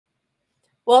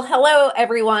Well, hello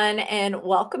everyone, and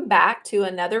welcome back to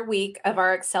another week of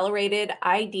our Accelerated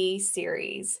ID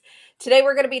series. Today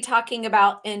we're going to be talking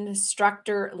about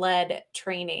instructor-led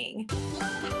training.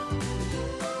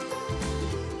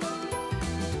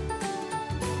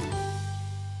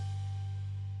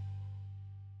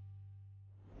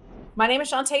 My name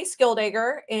is Shawntay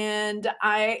Skjoldager, and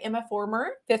I am a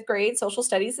former fifth grade social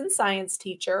studies and science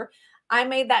teacher. I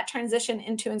made that transition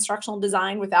into instructional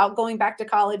design without going back to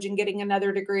college and getting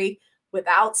another degree,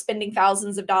 without spending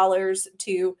thousands of dollars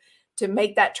to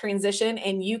make that transition.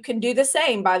 And you can do the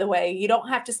same, by the way. You don't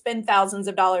have to spend thousands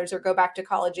of dollars or go back to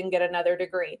college and get another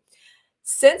degree.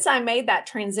 Since I made that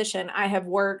transition, I have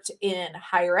worked in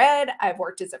higher ed, I've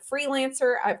worked as a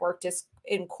freelancer, I've worked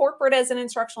in corporate as an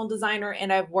instructional designer,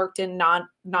 and I've worked in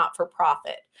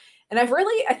not-for-profit. And I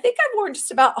think I've worn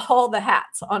just about all the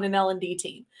hats on an L&D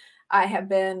team. I have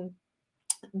been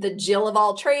the Jill of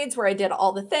all trades, where I did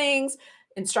all the things: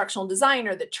 instructional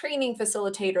designer, the training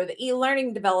facilitator, the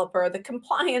e-learning developer, the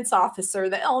compliance officer,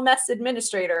 the LMS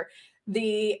administrator,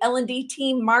 the L&D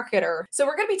team marketer. So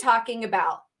we're going to be talking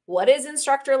about what is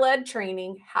instructor-led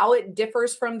training, how it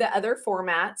differs from the other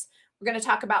formats. We're going to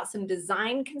talk about some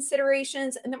design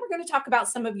considerations, and then we're going to talk about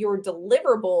some of your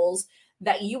deliverables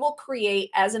that you will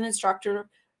create as an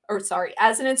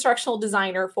as an instructional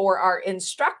designer for our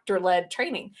instructor-led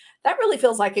training. That really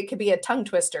feels like it could be a tongue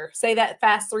twister. Say that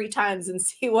fast 3 times and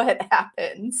see what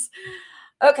happens.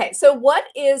 Okay, so what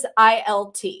is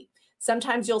ILT?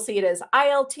 Sometimes you'll see it as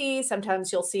ILT,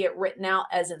 sometimes you'll see it written out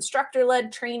as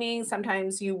instructor-led training,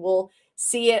 sometimes you will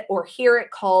see it or hear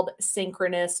it called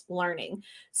synchronous learning.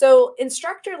 So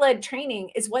instructor-led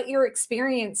training is what you're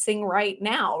experiencing right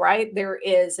now, right? There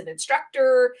is an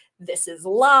instructor, this is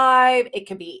live, it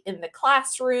can be in the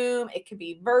classroom, it could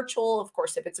be virtual. Of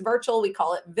course, if it's virtual, we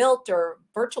call it VILT or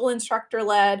virtual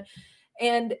instructor-led.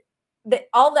 And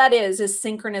all that is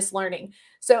synchronous learning.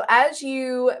 So as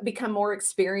you become more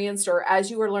experienced or as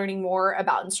you are learning more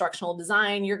about instructional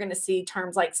design, you're going to see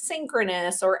terms like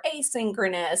synchronous or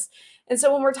asynchronous. And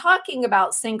so when we're talking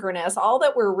about synchronous, all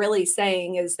that we're really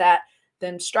saying is that the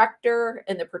instructor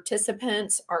and the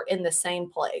participants are in the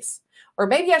same place. Or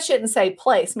maybe I shouldn't say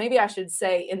place, maybe I should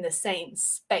say in the same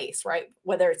space, right?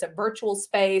 Whether it's a virtual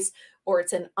space or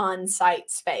it's an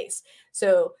on-site space.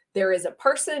 So there is a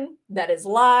person that is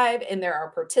live and there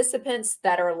are participants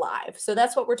that are live. So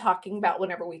that's what we're talking about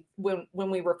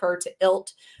when we refer to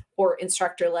ILT or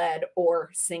instructor-led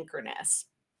or synchronous.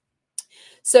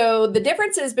 So the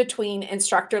differences between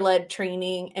instructor-led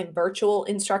training and virtual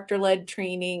instructor-led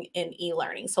training in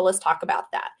e-learning. So let's talk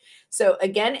about that. So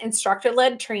again,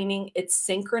 instructor-led training, it's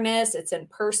synchronous, it's in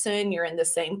person, you're in the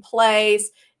same place.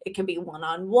 It can be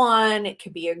one-on-one, it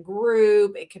could be a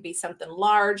group, it could be something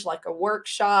large like a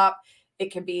workshop,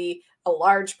 it could be a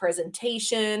large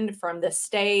presentation from the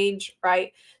stage,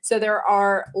 right? So there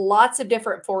are lots of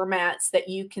different formats that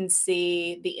you can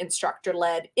see the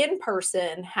instructor-led in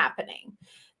person happening.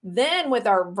 Then with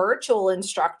our virtual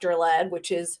instructor-led, which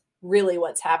is really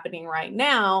what's happening right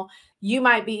now, you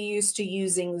might be used to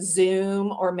using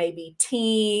Zoom or maybe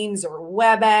Teams or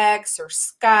WebEx or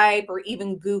Skype or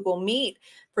even Google Meet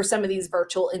for some of these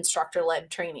virtual instructor-led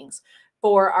trainings.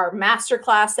 For our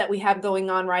masterclass that we have going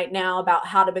on right now about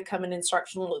how to become an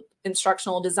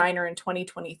instructional designer in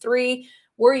 2023,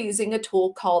 we're using a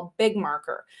tool called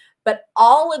BigMarker. But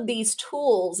all of these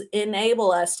tools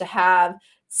enable us to have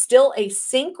still a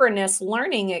synchronous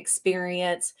learning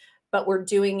experience, but we're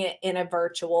doing it in a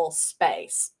virtual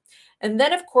space. And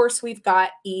then, of course, we've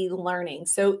got e-learning.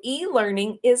 So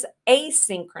e-learning is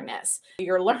asynchronous.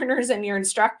 Your learners and your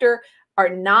instructor are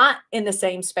not in the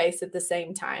same space at the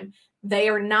same time. They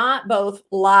are not both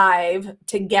live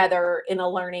together in a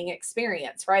learning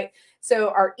experience, right? So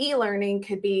our e-learning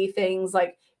could be things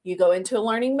like you go into a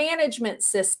learning management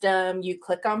system, you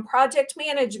click on project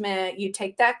management, you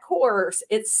take that course,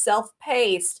 it's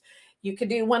self-paced. You could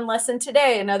do one lesson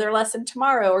today, another lesson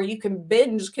tomorrow, or you can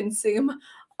binge consume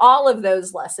all of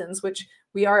those lessons, which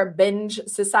we are a binge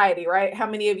society, right? How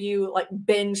many of you like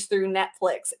binge through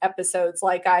Netflix episodes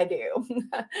like I do?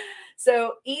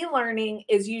 So e-learning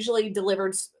is usually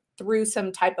delivered through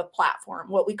some type of platform,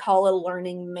 what we call a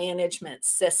learning management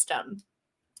system.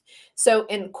 So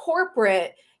in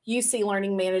corporate, you see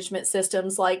learning management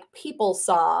systems like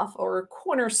PeopleSoft or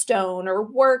Cornerstone or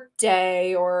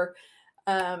Workday or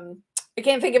I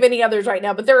can't think of any others right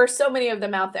now, but there are so many of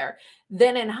them out there.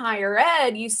 Then in higher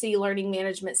ed, you see learning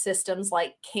management systems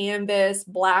like Canvas,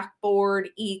 Blackboard,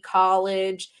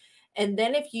 eCollege. And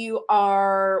then if you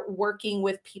are working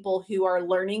with people who are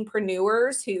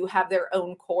learningpreneurs who have their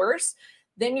own course,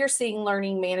 then you're seeing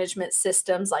learning management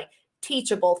systems like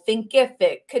Teachable,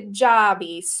 Thinkific,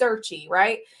 Kajabi, Searchy,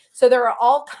 right? So there are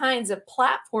all kinds of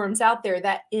platforms out there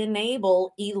that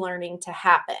enable e-learning to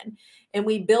happen. And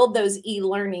we build those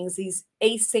e-learnings, these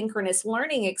asynchronous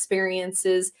learning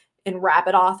experiences in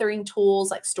rapid authoring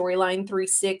tools like Storyline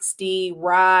 360,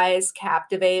 Rise,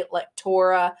 Captivate,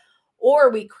 Lectora, or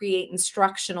we create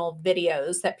instructional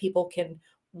videos that people can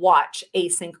watch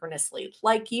asynchronously,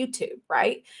 like YouTube,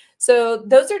 right? So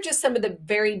those are just some of the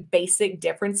very basic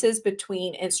differences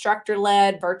between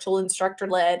instructor-led, virtual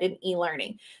instructor-led, and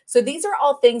e-learning. So these are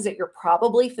all things that you're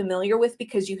probably familiar with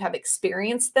because you have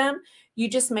experienced them. You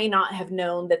just may not have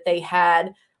known that they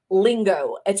had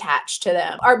lingo attached to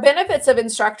them. Our benefits of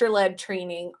instructor-led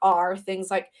training are things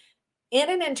like in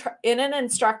an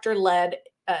instructor-led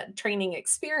training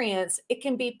experience, it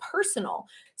can be personal.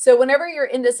 So whenever you're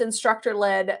in this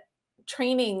instructor-led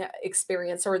training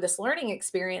experience or this learning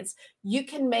experience, you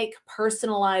can make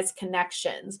personalized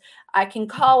connections. I can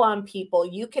call on people.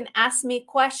 You can ask me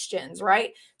questions,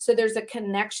 right? So there's a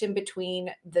connection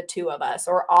between the two of us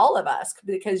or all of us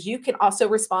because you can also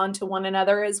respond to one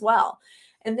another as well.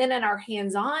 And then in our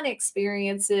hands-on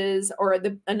experiences, or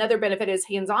another benefit is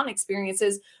hands-on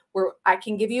experiences where I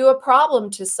can give you a problem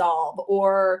to solve,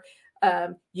 or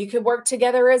you can work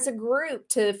together as a group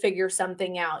to figure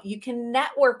something out. You can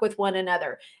network with one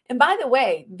another. And by the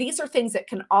way, these are things that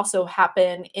can also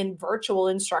happen in virtual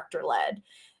instructor-led.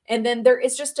 And then there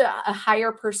is just a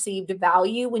higher perceived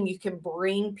value when you can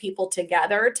bring people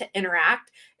together to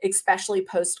interact, especially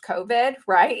post-COVID,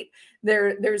 right?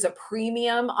 There's a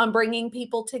premium on bringing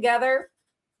people together.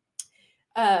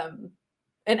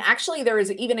 And actually, there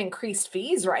is even increased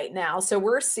fees right now. So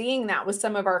we're seeing that with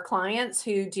some of our clients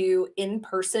who do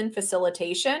in-person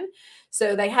facilitation.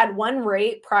 So they had one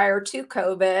rate prior to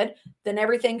COVID, then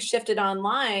everything shifted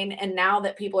online. And now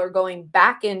that people are going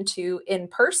back into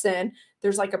in-person,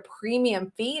 there's like a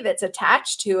premium fee that's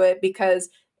attached to it because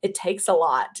it takes a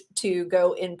lot to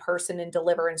go in person and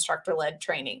deliver instructor-led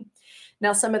training.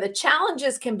 Now, some of the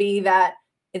challenges can be that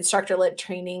instructor-led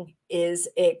training is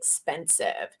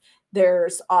expensive.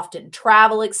 There's often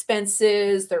travel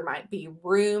expenses, there might be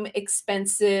room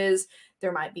expenses,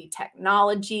 there might be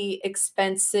technology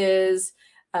expenses.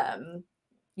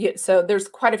 So there's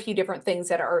quite a few different things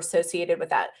that are associated with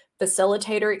that.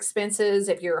 Facilitator expenses,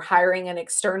 if you're hiring an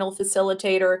external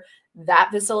facilitator, that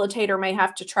facilitator may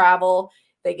have to travel.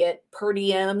 They get per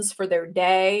diems for their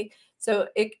day. So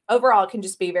overall, it can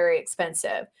just be very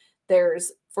expensive.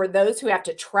 There's, for those who have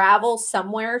to travel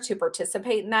somewhere to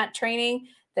participate in that training,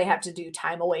 they have to do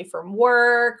time away from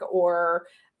work or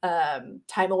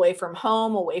time away from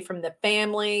home, away from the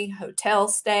family, hotel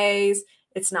stays.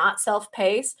 It's not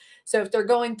self-paced. So if they're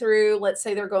going through, let's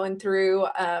say they're going through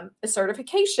a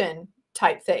certification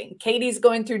type thing. Katie's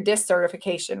going through DISC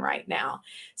certification right now.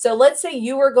 So let's say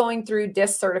you were going through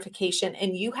DISC certification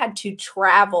and you had to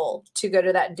travel to go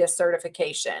to that DISC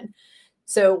certification.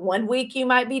 So one week you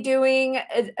might be doing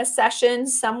a session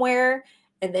somewhere,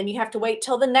 and then you have to wait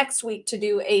till the next week to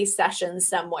do a session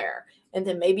somewhere. And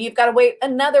then maybe you've got to wait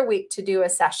another week to do a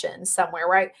session somewhere,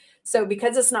 right? So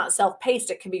because it's not self-paced,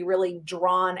 it can be really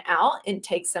drawn out and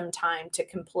take some time to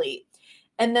complete.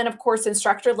 And then, of course,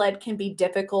 instructor-led can be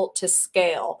difficult to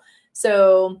scale.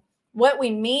 So what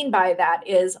we mean by that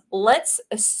is, let's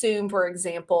assume, for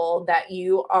example, that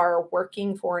you are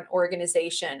working for an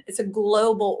organization. It's a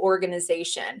global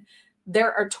organization.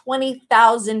 There are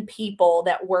 20,000 people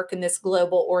that work in this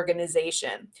global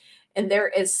organization. And there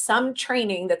is some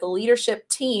training that the leadership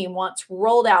team wants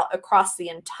rolled out across the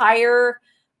entire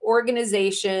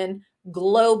organization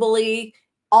globally.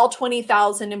 All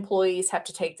 20,000 employees have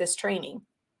to take this training.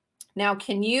 Now,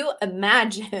 can you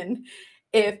imagine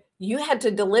if you had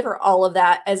to deliver all of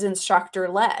that as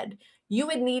instructor-led? You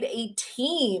would need a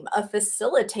team of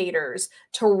facilitators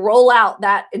to roll out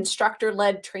that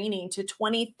instructor-led training to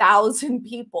 20,000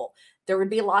 people. There would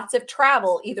be lots of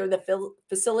travel. Either the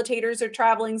facilitators are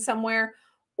traveling somewhere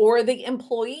or the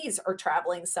employees are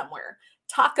traveling somewhere.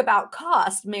 Talk about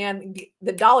cost, man.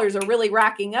 The dollars are really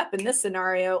racking up in this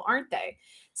scenario, aren't they?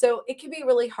 So it can be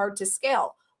really hard to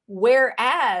scale.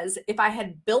 Whereas if I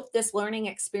had built this learning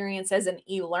experience as an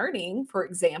e-learning, for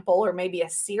example, or maybe a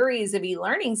series of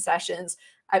e-learning sessions,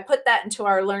 I put that into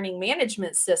our learning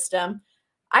management system,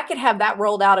 I could have that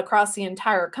rolled out across the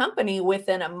entire company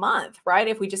within a month, right?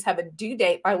 If we just have a due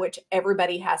date by which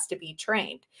everybody has to be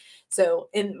trained. So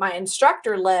in my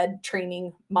instructor-led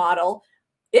training model,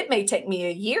 it may take me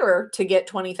a year to get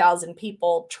 20,000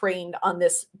 people trained on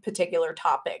this particular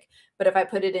topic. But if I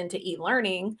put it into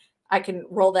e-learning, I can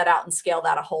roll that out and scale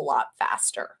that a whole lot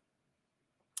faster.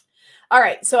 All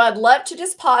right, so I'd love to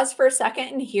just pause for a second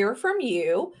and hear from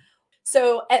you.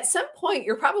 So at some point,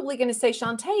 you're probably going to say,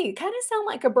 Shawntay, you kind of sound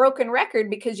like a broken record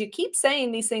because you keep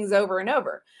saying these things over and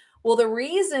over. Well, the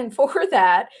reason for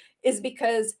that is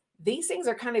because these things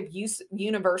are kind of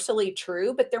universally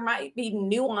true, but there might be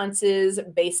nuances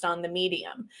based on the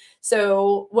medium.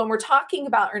 So when we're talking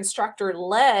about our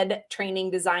instructor-led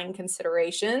training design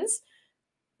considerations,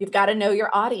 you've got to know your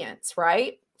audience,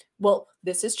 right? Well,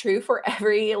 this is true for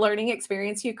every learning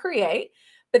experience you create,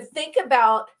 but think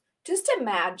about, just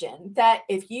imagine that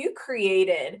if you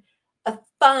created a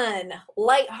fun,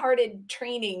 lighthearted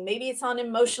training, maybe it's on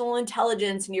emotional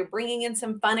intelligence and you're bringing in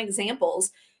some fun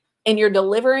examples and you're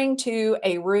delivering to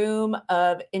a room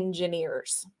of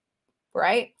engineers,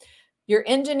 right? Your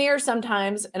engineers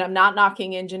sometimes, and I'm not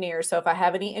knocking engineers, so if I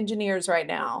have any engineers right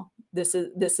now, this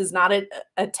is not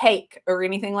a take or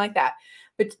anything like that,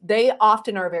 but they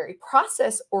often are very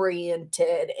process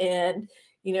oriented, and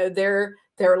they're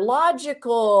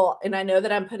logical. And I know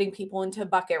that I'm putting people into a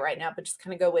bucket right now, but just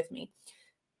kind of go with me.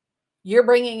 You're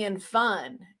bringing in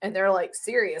fun, and they're like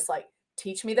serious, like,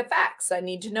 teach me the facts. I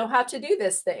need to know how to do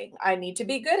this thing. I need to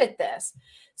be good at this.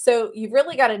 So you've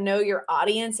really got to know your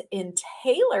audience and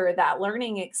tailor that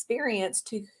learning experience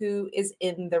to who is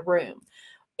in the room.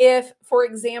 If, for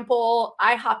example,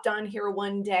 I hopped on here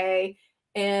one day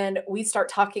and we start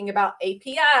talking about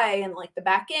API and like the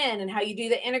back end and how you do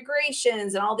the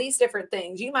integrations and all these different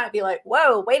things, you might be like,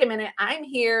 whoa, wait a minute. I'm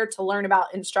here to learn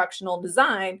about instructional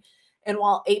design. And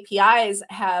while APIs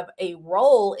have a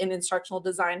role in instructional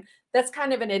design, that's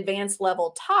kind of an advanced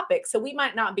level topic. So we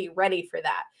might not be ready for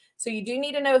that. So you do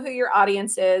need to know who your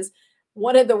audience is.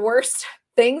 One of the worst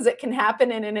things that can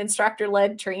happen in an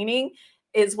instructor-led training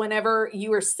is whenever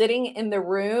you are sitting in the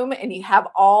room and you have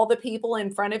all the people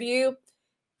in front of you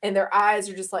and their eyes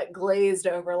are just like glazed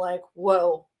over, like,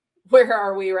 whoa, where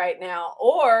are we right now?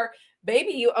 Or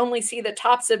maybe you only see the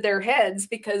tops of their heads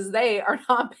because they are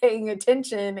not paying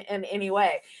attention in any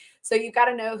way. So you've got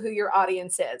to know who your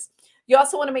audience is. You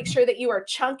also want to make sure that you are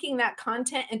chunking that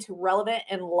content into relevant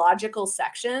and logical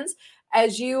sections.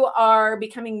 As you are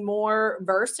becoming more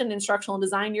versed in instructional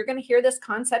design, you're going to hear this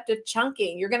concept of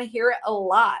chunking. You're going to hear it a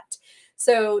lot.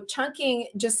 So chunking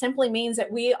just simply means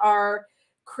that we are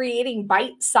creating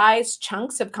bite-sized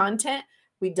chunks of content.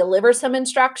 We deliver some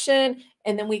instruction,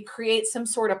 and then we create some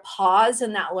sort of pause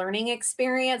in that learning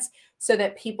experience so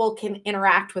that people can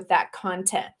interact with that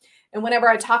content. And whenever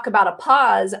I talk about a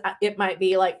pause, it might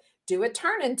be like, do a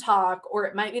turn and talk, or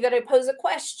it might be that I pose a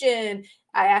question.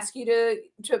 I ask you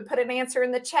to put an answer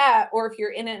in the chat, or if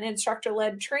you're in an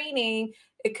instructor-led training,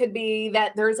 it could be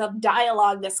that there's a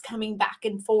dialogue that's coming back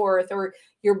and forth, or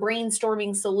you're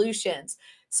brainstorming solutions.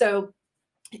 So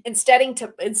instead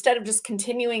of just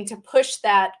continuing to push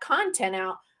that content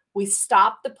out, we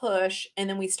stop the push and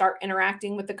then we start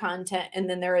interacting with the content, and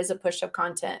then there is a push of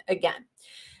content again.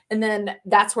 And then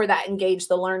that's where that engage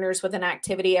the learners with an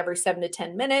activity every 7 to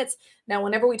 10 minutes. Now,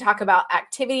 whenever we talk about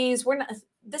activities,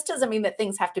 this doesn't mean that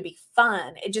things have to be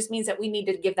fun. It just means that we need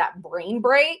to give that brain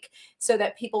break so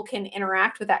that people can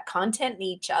interact with that content and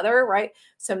each other, right?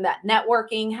 Some of that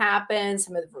networking happens,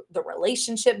 some of the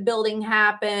relationship building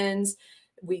happens.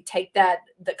 We take the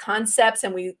concepts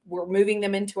and we're moving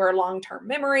them into our long-term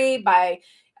memory by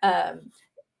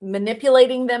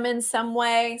manipulating them in some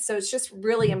way. So it's just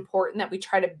really important that we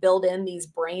try to build in these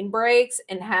brain breaks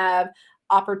and have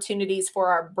opportunities for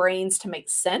our brains to make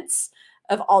sense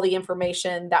of all the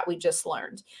information that we just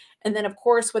learned. And then, of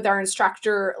course, with our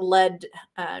instructor-led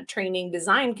training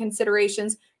design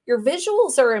considerations, your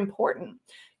visuals are important.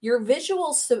 Your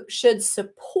visuals should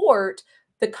support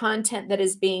the content that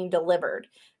is being delivered.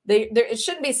 It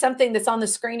shouldn't be something that's on the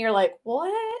screen. You're like,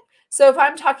 what? So if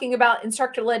I'm talking about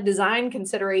instructor-led design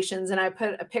considerations and I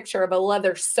put a picture of a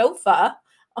leather sofa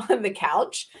on the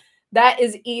couch, that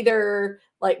is either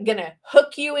like going to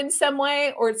hook you in some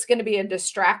way, or it's going to be a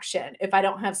distraction if I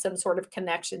don't have some sort of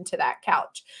connection to that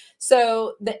couch.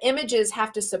 So the images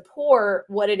have to support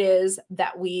what it is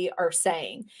that we are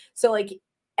saying. So like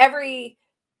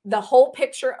the whole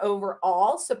picture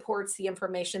overall supports the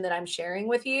information that I'm sharing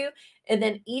with you. And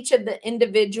then each of the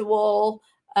individual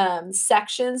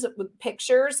sections with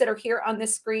pictures that are here on the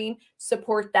screen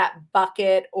support that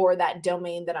bucket or that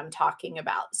domain that I'm talking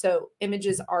about. So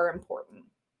images are important.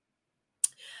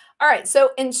 All right, so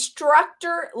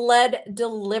instructor-led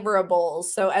deliverables.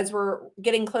 So as we're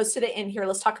getting close to the end here,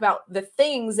 let's talk about the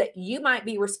things that you might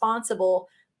be responsible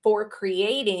for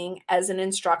creating as an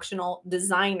instructional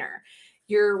designer.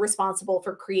 You're responsible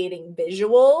for creating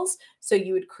visuals. So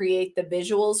you would create the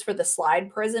visuals for the slide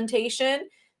presentation,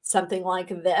 something like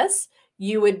this.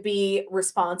 You would be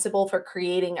responsible for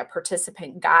creating a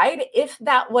participant guide if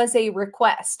that was a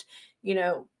request.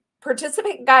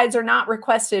 participant guides are not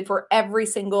requested for every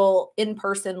single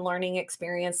in-person learning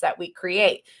experience that we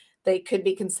create. They could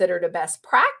be considered a best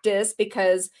practice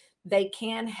because they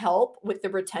can help with the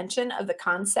retention of the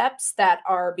concepts that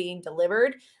are being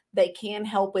delivered. They can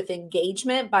help with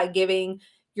engagement by giving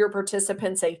your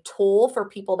participants a tool for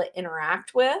people to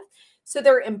interact with. So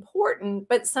they're important,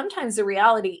 but sometimes the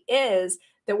reality is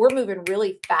that we're moving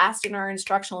really fast in our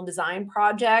instructional design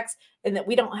projects and that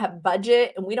we don't have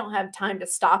budget and we don't have time to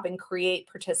stop and create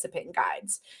participant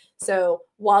guides. So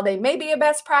while they may be a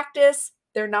best practice,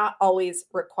 they're not always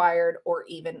required or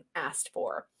even asked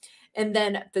for. And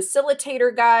then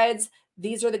facilitator guides,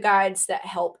 these are the guides that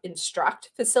help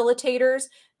instruct facilitators.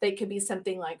 They could be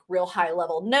something like real high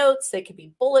level notes. They could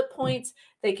be bullet points.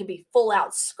 They could be full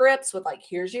out scripts with like,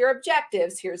 here's your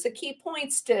objectives. Here's the key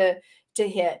points to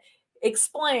hit.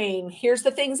 Explain, here's the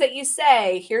things that you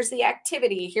say, here's the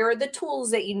activity, here are the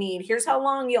tools that you need, here's how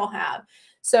long you'll have.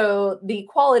 So the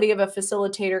quality of a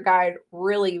facilitator guide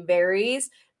really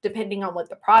varies depending on what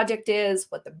the project is,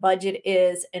 what the budget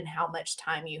is, and how much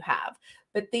time you have.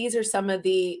 But these are some of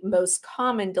the most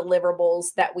common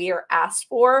deliverables that we are asked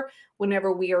for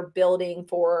whenever we are building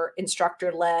for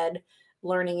instructor-led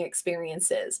learning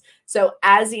experiences. So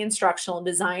as the instructional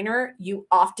designer, you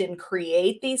often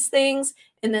create these things,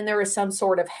 and then there is some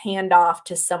sort of handoff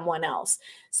to someone else.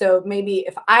 So maybe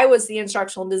if I was the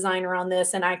instructional designer on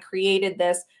this and I created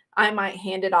this, I might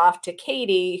hand it off to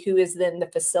Katie, who is then the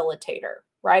facilitator,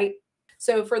 right?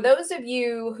 So for those of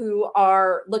you who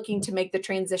are looking to make the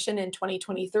transition in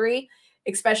 2023,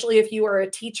 especially if you are a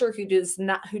teacher who does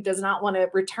not want to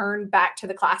return back to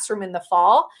the classroom in the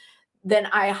fall, then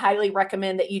I highly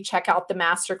recommend that you check out the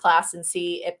masterclass and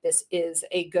see if this is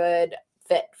a good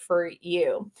fit for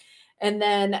you. And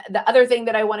then the other thing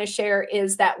that I want to share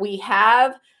is that we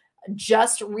have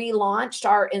just relaunched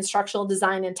our Instructional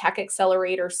Design and Tech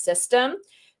Accelerator system.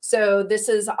 So this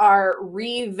is our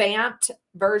revamped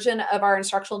version of our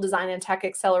Instructional Design and Tech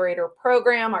Accelerator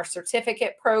program, our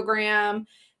certificate program.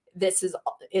 It's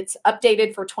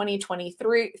updated for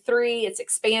 2023. It's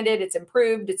expanded, it's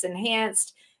improved, it's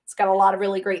enhanced. It's got a lot of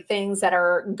really great things that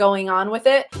are going on with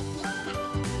it.